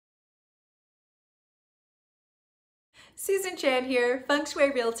Susan Chan here, Feng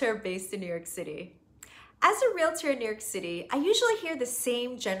Shui Realtor based in New York City. As a realtor in New York City, I usually hear the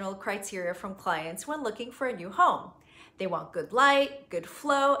same general criteria from clients when looking for a new home. They want good light, good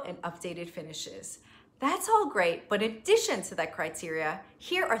flow, and updated finishes. That's all great, but in addition to that criteria,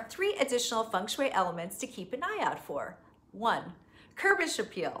 here are 3 additional Feng Shui elements to keep an eye out for. 1. Curbish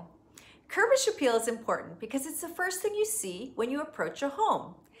appeal. Curbish appeal is important because it's the first thing you see when you approach a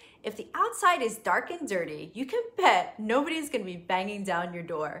home. If the outside is dark and dirty, you can bet nobody's going to be banging down your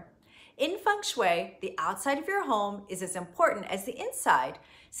door. In Feng Shui, the outside of your home is as important as the inside,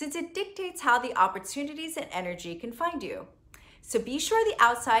 since it dictates how the opportunities and energy can find you. So be sure the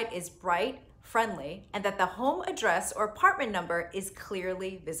outside is bright, friendly, and that the home address or apartment number is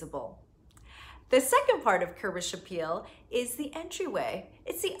clearly visible. The second part of curbish appeal is the entryway.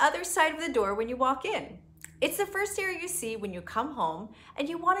 It's the other side of the door when you walk in. It's the first area you see when you come home, and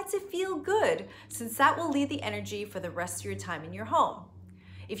you want it to feel good, since that will lead the energy for the rest of your time in your home.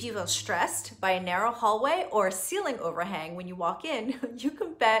 If you feel stressed by a narrow hallway or a ceiling overhang when you walk in, you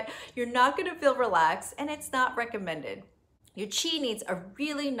can bet you're not going to feel relaxed, and it's not recommended. Your chi needs a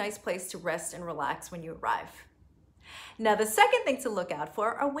really nice place to rest and relax when you arrive. Now, the second thing to look out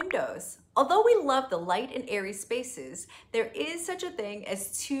for are windows. Although we love the light and airy spaces, there is such a thing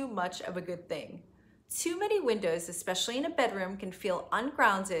as too much of a good thing. Too many windows, especially in a bedroom, can feel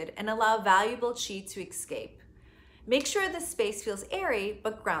ungrounded and allow valuable chi to escape. Make sure the space feels airy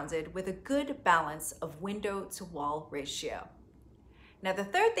but grounded with a good balance of window to wall ratio. Now, the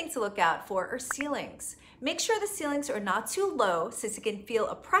third thing to look out for are ceilings. Make sure the ceilings are not too low since it can feel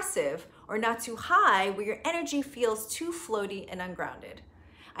oppressive, or not too high where your energy feels too floaty and ungrounded.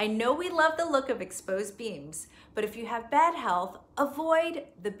 I know we love the look of exposed beams, but if you have bad health, avoid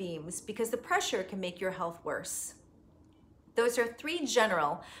the beams because the pressure can make your health worse. Those are 3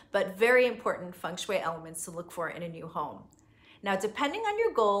 general but very important Feng Shui elements to look for in a new home. Now, depending on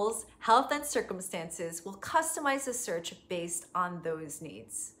your goals, health, and circumstances, we'll customize the search based on those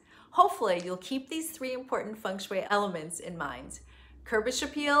needs. Hopefully, you'll keep these 3 important Feng Shui elements in mind: curbish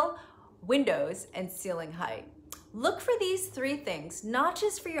appeal, windows, and ceiling height. Look for these 3 things, not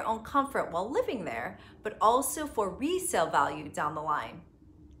just for your own comfort while living there, but also for resale value down the line.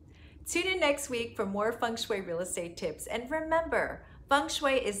 Tune in next week for more Feng Shui real estate tips. And remember, Feng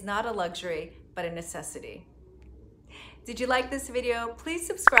Shui is not a luxury, but a necessity. Did you like this video? Please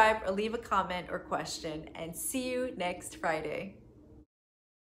subscribe or leave a comment or question, and see you next Friday.